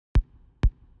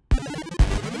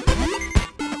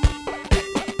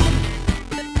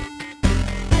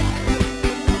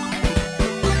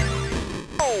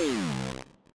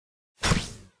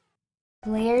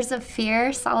Layers of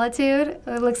Fear, Solitude.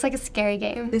 It looks like a scary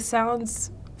game. This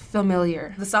sounds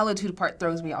familiar. The Solitude part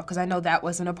throws me off because I know that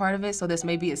wasn't a part of it, so this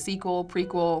may be a sequel,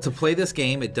 prequel. To play this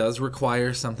game, it does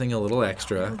require something a little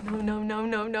extra.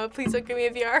 No. Please don't give me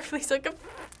a VR. Please don't give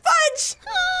fudge!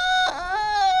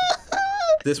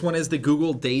 This one is the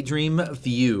Google Daydream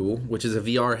View, which is a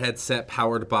VR headset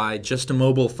powered by just a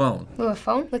mobile phone. Ooh, a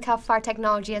phone? Look how far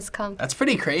technology has come. That's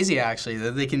pretty crazy, actually,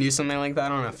 that they can do something like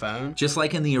that on a phone. Just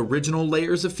like in the original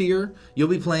Layers of Fear, you'll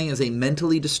be playing as a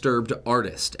mentally disturbed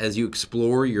artist as you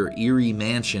explore your eerie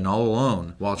mansion all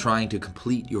alone while trying to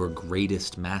complete your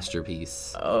greatest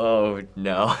masterpiece. Oh,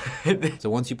 no. So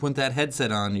once you put that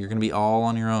headset on, you're gonna be all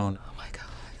on your own. Oh my God.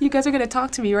 You guys are gonna talk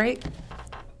to me, right?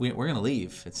 We're gonna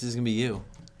leave. It's just gonna be you.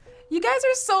 You guys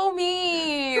are so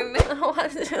mean. I don't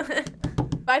want to do it.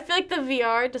 I feel like the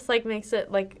VR just like makes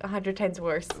it like 100 times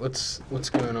worse. What's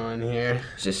going on here?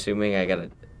 Just assuming I gotta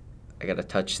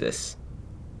touch this.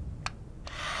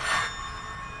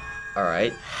 All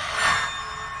right.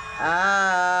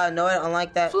 No, I don't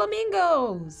like that.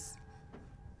 Flamingos.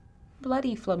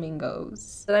 Bloody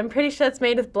flamingos. But I'm pretty sure it's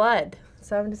made with blood.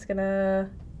 So I'm just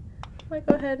gonna like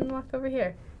go ahead and walk over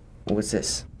here. What's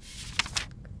this?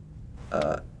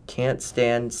 Can't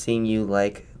stand seeing you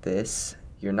like this.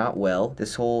 You're not well.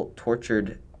 This whole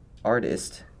tortured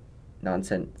artist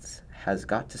nonsense has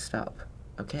got to stop.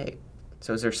 Okay,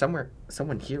 so is there someone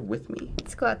here with me?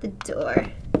 Let's go out the door.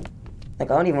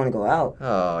 Like, I don't even want to go out.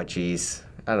 Oh, jeez.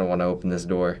 I don't want to open this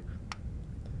door.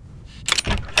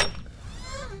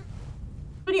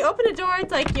 When you open a door,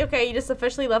 it's like, okay, you just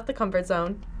officially left the comfort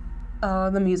zone. Oh,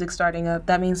 the music's starting up.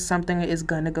 That means something is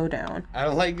gonna go down. I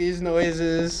don't like these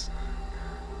noises.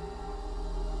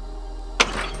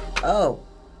 Oh,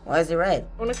 why is it red?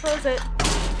 I wanna close it.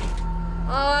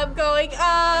 Oh, I'm going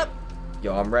up.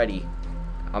 Yo, I'm ready.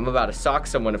 I'm about to sock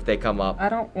someone if they come up. I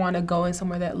don't want to go in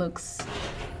somewhere that looks...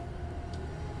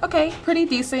 Okay, pretty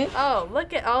decent. Oh,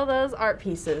 look at all those art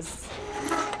pieces.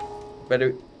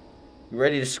 You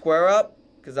ready to square up?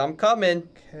 Cause I'm coming.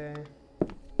 Okay.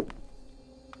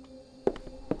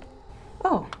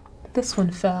 Oh, this one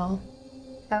fell.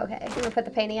 Okay, I'm gonna put the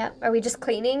painting up. Are we just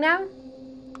cleaning now?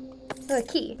 Oh, a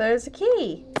key. There's a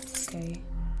key. Okay.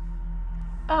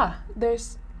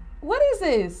 There's... What is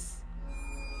this?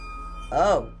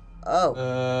 Oh.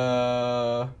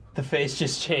 The face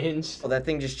just changed. Oh, that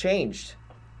thing just changed.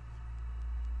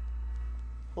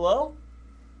 Hello?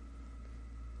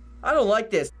 I don't like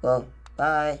this. Well,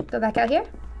 bye. Go back out here.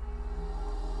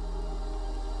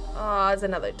 Oh, there's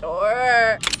another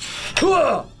door.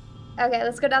 Okay,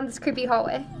 let's go down this creepy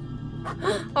hallway.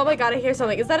 Oh my God, I hear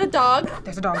something. Is that a dog?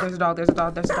 There's a dog.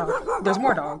 There's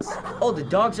more dogs. Oh, the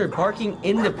dogs are barking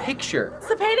in the picture. It's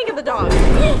the painting of the dog.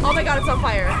 Oh my God, it's on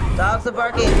fire. Dogs are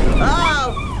barking.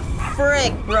 Oh,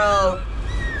 frick, bro.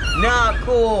 Not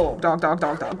cool. Dog. Oh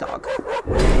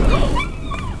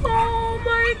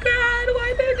my God,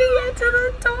 why did you do that to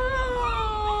the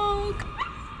dog?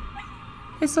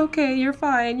 It's okay, you're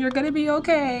fine. You're gonna be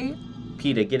okay.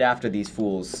 PETA, get after these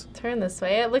fools. Turn this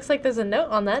way. It looks like there's a note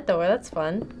on that door. That's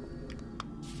fun.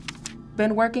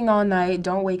 Been working all night.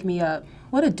 Don't wake me up.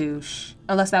 What a douche.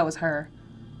 Unless that was her.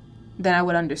 Then I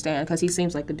would understand, because he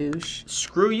seems like a douche.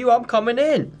 Screw you, I'm coming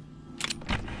in.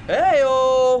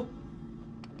 Hey-o!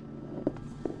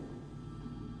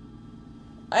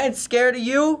 I ain't scared of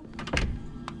you.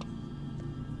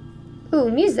 Ooh,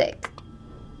 music.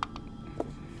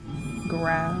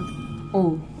 Grab.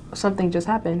 Oh, something just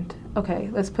happened. Okay,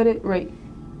 let's put it right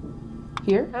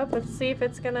here. Oh, let's see if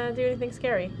it's gonna do anything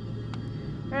scary.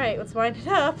 All right, let's wind it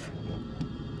up.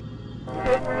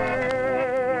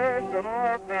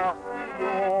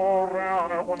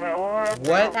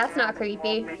 What? That's not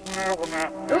creepy.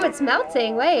 Ooh, it's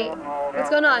melting. Wait, what's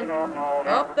going on?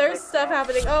 Oh, there's stuff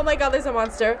happening. Oh my God, there's a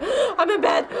monster. I'm in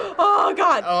bed. Oh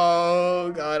God.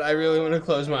 Oh God, I really want to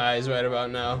close my eyes right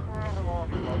about now.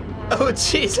 Oh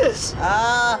Jesus.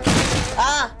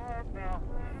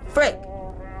 Frick.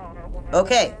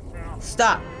 Okay,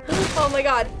 stop. Oh my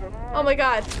God. Oh my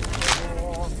God.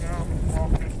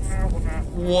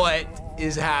 What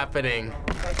is happening?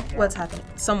 What's happening?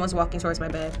 Someone's walking towards my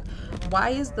bed.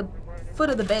 Why is the foot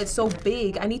of the bed so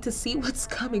big? I need to see what's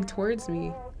coming towards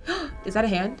me. Is that a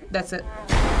hand? That's a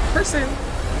person.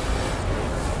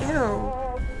 Ew.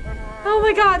 Oh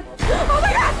my God. Oh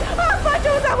my God. Oh, fudge.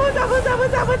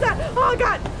 What's that? Oh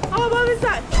God. Oh, what is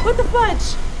that? What the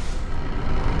fudge?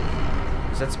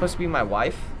 Is that supposed to be my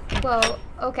wife? Whoa,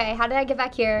 okay, how did I get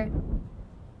back here?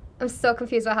 I'm so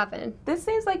confused what happened. This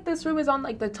seems like this room is on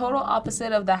like the total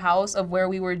opposite of the house of where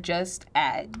we were just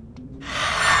at.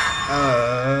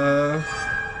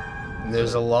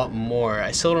 There's a lot more.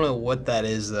 I still don't know what that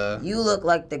is, though. You look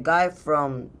like the guy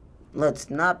from Let's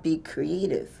Not Be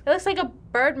Creative. It looks like a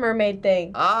bird mermaid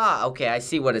thing. Ah, okay, I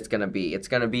see what it's gonna be. It's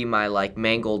gonna be my, like,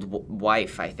 mangled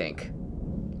wife, I think.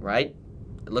 Right?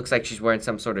 It looks like she's wearing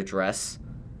some sort of dress.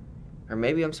 Or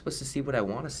maybe I'm supposed to see what I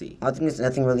want to see. I think there's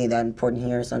nothing really that important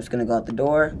here, so I'm just gonna go out the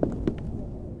door.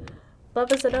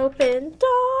 Love is an open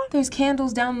door. There's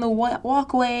candles down the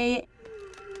walkway.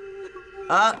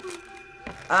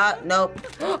 Nope.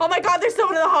 Oh my God, there's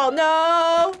someone in the hall.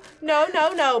 No, no,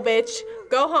 no, no, bitch.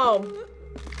 Go home.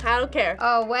 I don't care.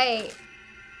 Oh, wait.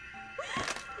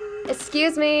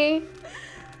 Excuse me.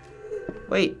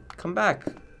 Wait, come back.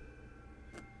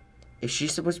 Is she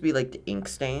supposed to be like the ink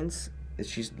stains? Is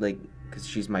she like, because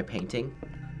she's my painting?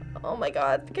 Oh my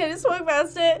God, can I just walk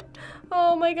past it?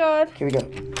 Oh my God. Here we go.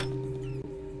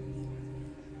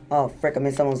 Oh, frick, I'm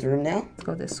in someone's room now? Let's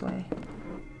go this way.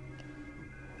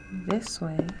 This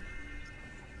way.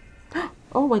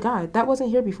 Oh my God, that wasn't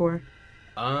here before.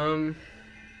 Oh,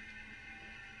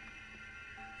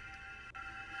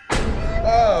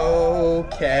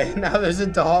 okay. Now there's a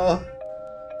doll.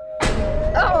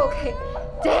 Oh, okay.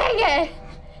 Dang it.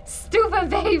 Stupid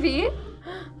baby.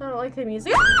 I don't like the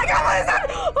music. Oh my God, what is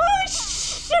that? Oh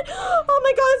shit. Oh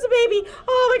my God, it's a baby.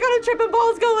 Oh my God, I'm tripping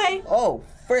balls. Go away. Oh,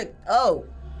 frick.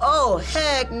 Oh,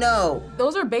 heck no.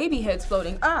 Those are baby heads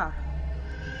floating. Ah.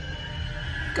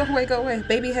 Go away, go away.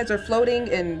 Baby heads are floating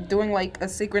and doing like a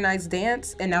synchronized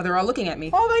dance, and now they're all looking at me.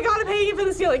 Oh my God, I'm hanging from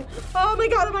the ceiling. Oh my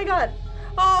God, oh my God.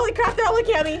 Oh, holy crap, they're all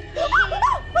looking at me.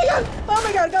 Oh my God, oh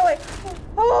my God, go away.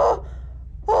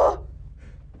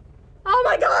 Oh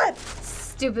my God.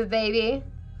 Stupid baby.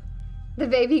 The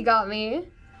baby got me.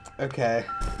 Okay.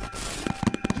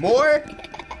 More?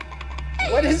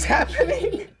 What is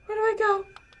happening? Where do I go?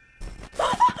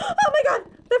 Oh my God,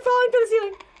 they're falling from the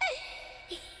ceiling.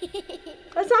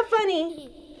 That's not funny.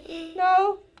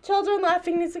 No, children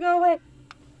laughing needs to go away.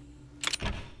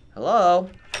 Hello?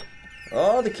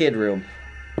 Oh, the kid room.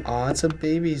 Oh, it's a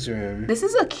baby's room. This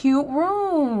is a cute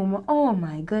room. Oh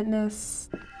my goodness.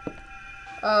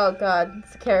 Oh God,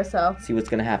 it's a carousel. See what's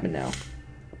gonna happen now.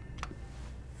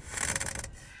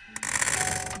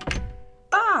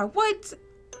 Ah, what?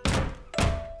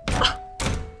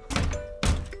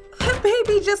 That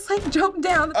baby just like jumped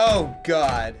down. Oh,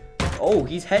 God. Oh,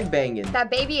 he's headbanging. That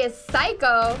baby is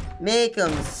psycho. Make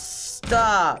him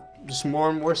stop. Just more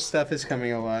and more stuff is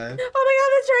coming alive. Oh my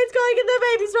God, the train's going and the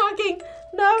baby's rocking.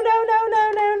 No, no, no,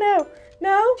 no, no, no.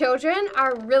 No? Children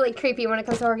are really creepy when it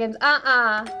comes to horror games.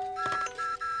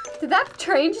 Did that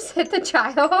train just hit the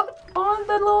child? Oh,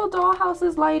 the little dollhouse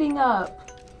is lighting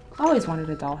up. I always wanted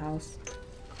a dollhouse.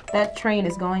 That train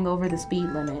is going over the speed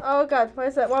limit. Oh God, what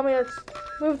is that? Want me to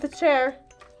move the chair?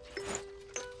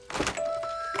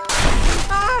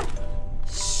 Ah!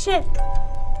 Shit.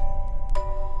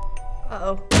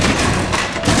 Uh-oh.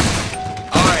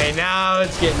 Alright, now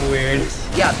it's getting weird.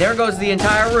 Yeah, there goes the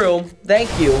entire room. Thank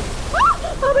you.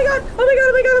 Oh my God, oh my God,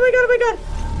 oh my God, oh my God, oh my God.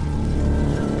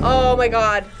 Oh my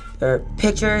God. There are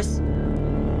pictures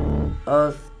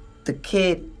of the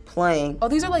kid playing. Oh,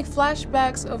 these are like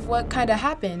flashbacks of what kind of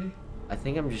happened. I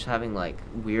think I'm just having like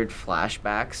weird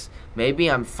flashbacks. Maybe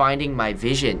I'm finding my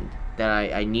vision that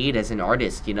I need as an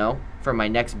artist, you know, for my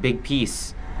next big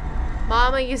piece.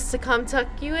 Mama used to come tuck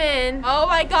you in. Oh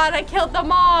my God, I killed the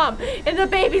mom, and the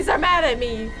babies are mad at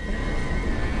me.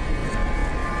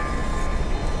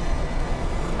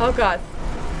 Oh God.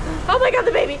 Oh my God,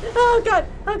 the baby. Oh God,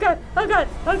 oh God, oh God,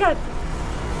 oh God.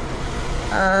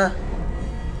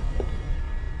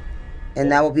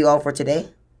 And that will be all for today.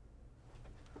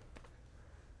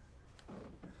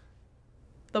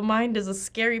 The mind is a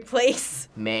scary place.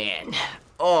 Man.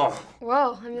 Oh.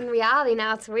 Whoa, I'm in reality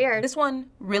now. It's weird. This one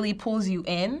really pulls you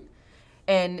in,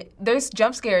 and there's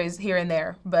jump scares here and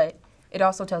there, but it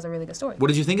also tells a really good story. What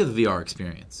did you think of the VR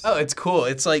experience? Oh, it's cool.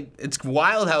 It's like, it's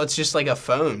wild how it's just like a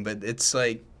phone, but it's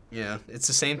like, you know, it's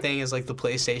the same thing as like the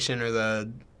PlayStation or the,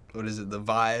 what is it, the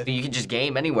Vive. You can just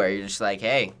game anywhere. You're just like,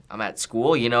 hey, I'm at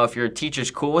school. You know, if your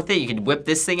teacher's cool with it, you can whip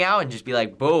this thing out and just be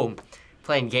like, boom,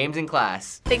 playing games in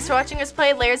class. Thanks for watching us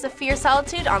play Layers of Fear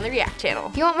Solitude on the React channel.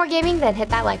 If you want more gaming, then hit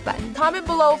that like button. Comment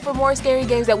below for more scary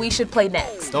games that we should play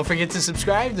next. Don't forget to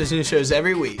subscribe. There's new shows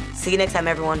every week. See you next time,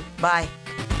 everyone. Bye.